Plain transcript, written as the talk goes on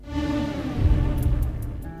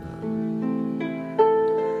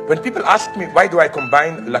When people ask me why do I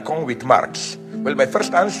combine Lacan with Marx, well, my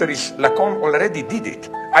first answer is Lacan already did it.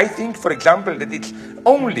 I think, for example, that it's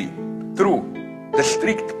only through the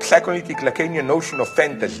strict psychoanalytic Lacanian notion of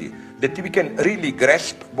fantasy that we can really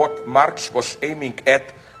grasp what Marx was aiming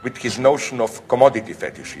at with his notion of commodity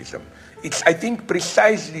fetishism. It's, I think,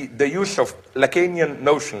 precisely the use of Lacanian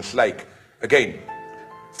notions like, again,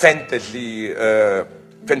 fantasy,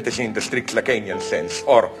 fantasy in the strict Lacanian sense,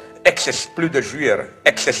 or excess plus de jouir,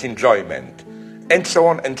 excess enjoyment, and so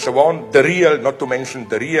on, the real, not to mention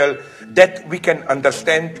the real, that we can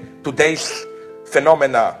understand today's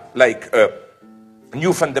phenomena like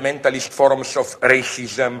new fundamentalist forms of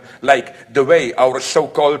racism, like the way our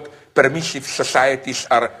so-called permissive societies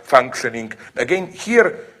are functioning. Again,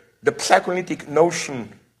 here, the psychoanalytic notion,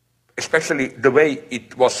 especially the way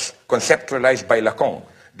it was conceptualized by Lacan,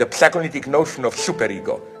 the psychoanalytic notion of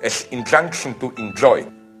superego as injunction to enjoy,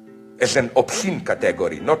 as an obscene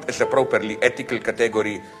category, not as a properly ethical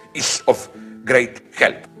category, is of great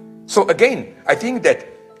help. So again, I think that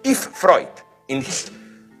if Freud, in his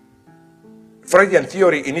Freudian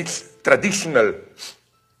theory in its traditional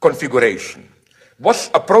configuration, was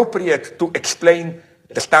appropriate to explain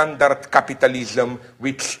the standard capitalism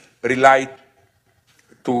which relied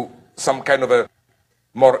to some kind of a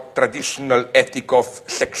more traditional ethic of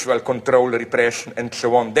sexual control, repression, and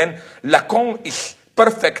so on, then Lacan is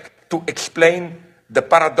perfect to explain the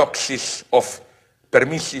paradoxes of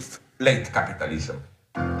permissive late capitalism.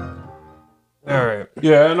 All right.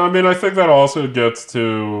 Yeah, and I mean, I think that also gets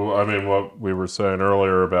to, I mean, what we were saying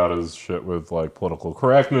earlier about his shit with, like, political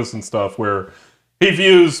correctness and stuff, where he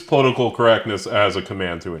views political correctness as a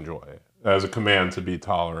command to enjoy, as a command to be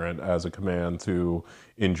tolerant, as a command to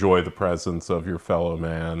enjoy the presence of your fellow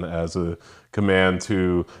man, as a command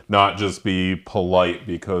to not just be polite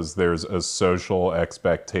because there's a social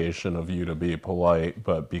expectation of you to be polite,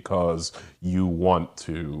 but because you want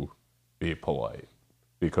to be polite,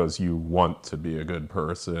 because you want to be a good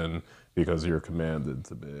person, because you're commanded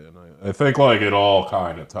to be. And I think, like, it all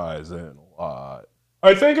kind of ties in a lot.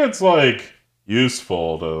 I think it's, like,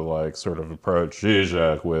 useful to, like, sort of approach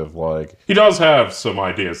Zizek with, like, he does have some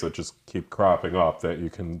ideas that just keep cropping up that you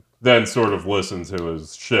can then sort of listen to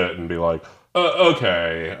his shit and be like,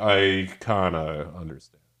 okay, I kind of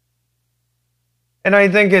understand. And I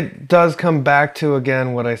think it does come back to,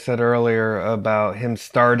 again, what I said earlier about him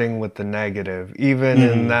starting with the negative. Even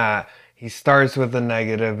in that, he starts with the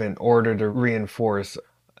negative in order to reinforce.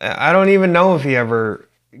 I don't even know if he ever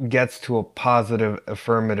gets to a positive,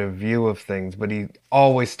 affirmative view of things, but he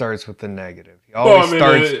always starts with the negative. He always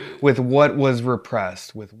starts with what was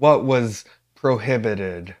repressed, with what was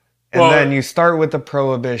prohibited. And then you start with the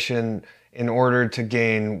prohibition in order to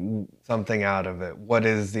gain something out of it. What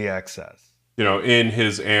is the excess? You know, in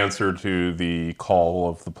his answer to the call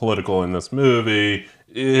of the political in this movie,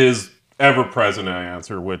 his ever-present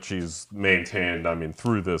answer, which he's maintained, I mean,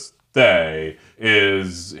 through this day,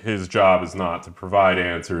 is his job is not to provide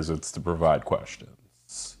answers, it's to provide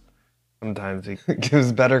questions. Sometimes he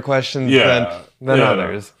gives better questions than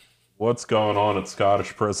others. What's going on at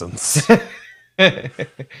Scottish prisons?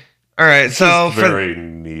 All right, so very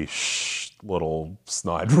niche little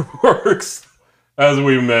snide remarks. As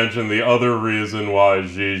we mentioned, the other reason why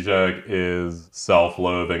Zizek is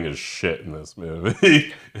self-loathing as shit in this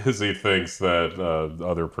movie is he thinks that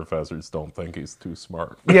other professors don't think he's too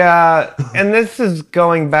smart. Yeah, and this is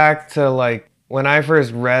going back to, like, when I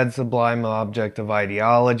first read Sublime Object of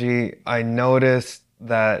Ideology, I noticed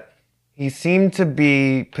that he seemed to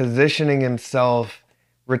be positioning himself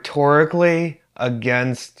rhetorically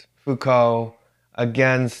against Foucault,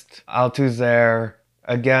 against Althusser,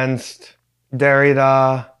 against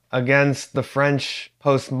Derrida, against the French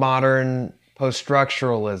postmodern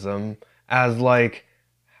post-structuralism, as, like,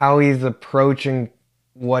 how he's approaching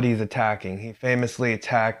what he's attacking. He famously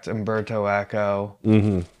attacked Umberto Eco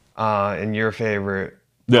in your favorite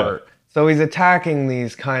part. So he's attacking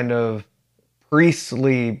these kind of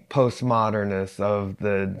priestly postmodernists of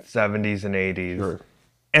the 70s and 80s. Sure.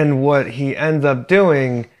 And what he ends up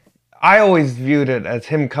doing, I always viewed it as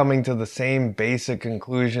him coming to the same basic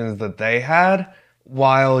conclusions that they had,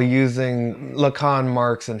 while using Lacan,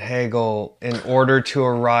 Marx, and Hegel in order to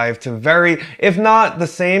arrive to very, if not the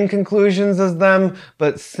same conclusions as them,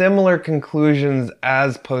 but similar conclusions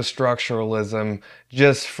as post-structuralism,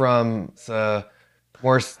 just from a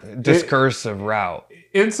more discursive route.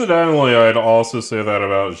 Incidentally, I'd also say that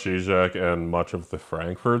about Zizek and much of the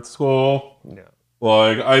Frankfurt School. Yeah.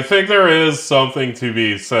 Like, I think there is something to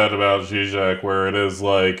be said about Zizek where it is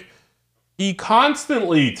like, he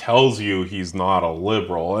constantly tells you he's not a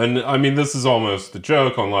liberal. And I mean, this is almost a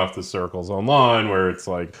joke on leftist circles online where it's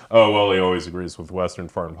like, oh, well, he always agrees with Western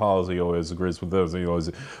foreign policy, he always agrees with those, he always...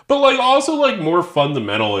 But like, also like more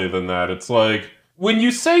fundamentally than that, it's like, when you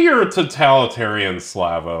say you're a totalitarian,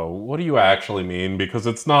 Slavo, what do you actually mean? Because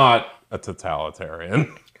it's not a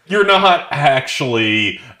totalitarian. You're not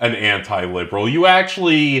actually an anti-liberal. You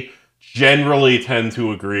actually generally tend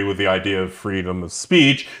to agree with the idea of freedom of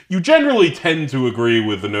speech. You generally tend to agree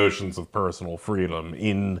with the notions of personal freedom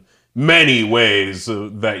in many ways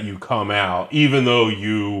that you come out, even though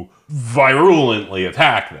you virulently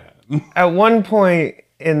attack them. At one point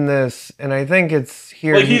in this, and I think it's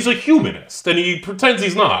here... Like, he's a humanist, and he pretends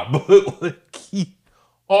he's not, but like, he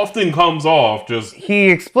often comes off just... He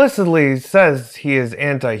explicitly says he is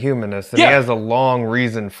anti-humanist, and he has a long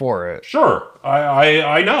reason for it. Sure,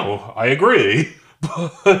 I know, I agree.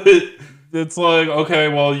 But it's like, okay,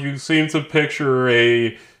 well, you seem to picture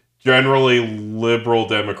a generally liberal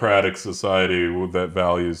democratic society that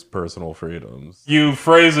values personal freedoms. You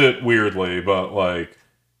phrase it weirdly, but like,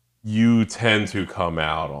 you tend to come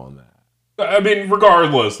out on that. I mean,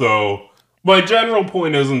 regardless, though, my general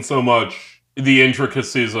point isn't so much the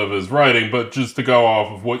intricacies of his writing, but just to go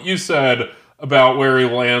off of what you said about where he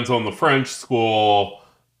lands on the French school,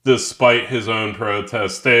 despite his own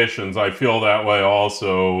protestations. I feel that way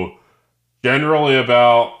also generally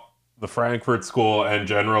about the Frankfurt School and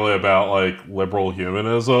generally about, like, liberal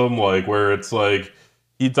humanism, like, where it's like,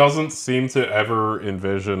 he doesn't seem to ever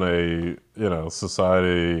envision a, you know,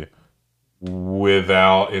 society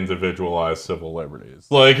without individualized civil liberties.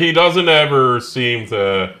 Like, he doesn't ever seem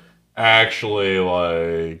to actually,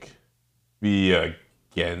 like, be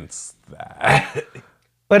against that.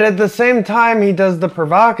 But at the same time, he does the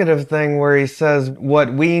provocative thing where he says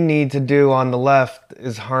what we need to do on the left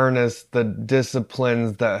is harness the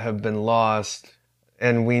disciplines that have been lost,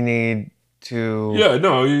 and we need to... Yeah,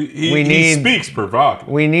 no, he speaks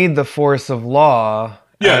provocatively. We need the force of law.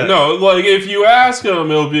 Yeah, no, like, if you ask him,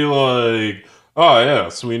 he'll be like, oh,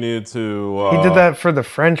 yes, we need to... he did that for the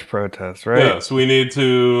French protests, right? Yes, we need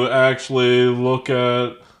to actually look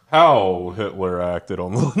at how Hitler acted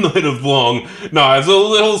on the night of Long Knives.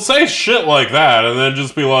 He'll say shit like that, and then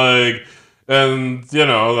just be like, and, you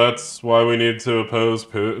know, that's why we need to oppose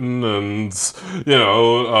Putin and, you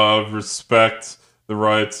know, respect the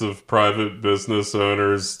rights of private business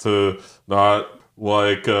owners to not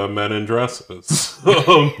like men in dresses.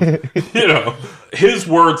 You know, his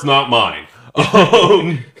words, not mine.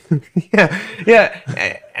 Yeah,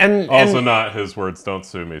 and also not his words. Don't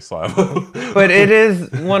sue me, Slavo. But it is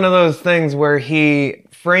one of those things where he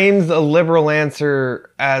frames a liberal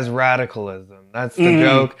answer as radicalism. That's the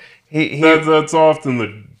joke. That's often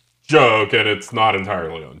the joke, and it's not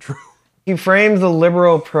entirely untrue. He frames a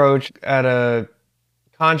liberal approach at a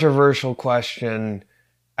controversial question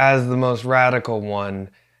as the most radical one,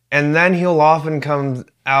 and then he'll often come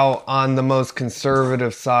out on the most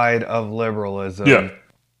conservative side of liberalism. Yeah.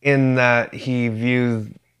 In that he views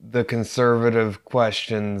the conservative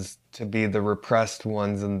questions to be the repressed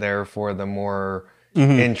ones, and therefore the more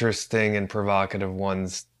interesting and provocative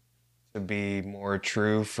ones to be more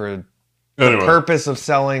true for the purpose of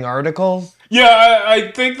selling articles. Yeah,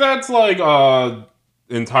 I think that's like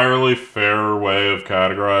entirely fair way of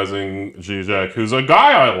categorizing Zizek, who's a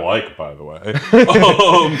guy I like, by the way.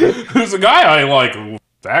 Who's a guy I like,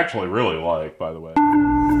 actually really like, by the way.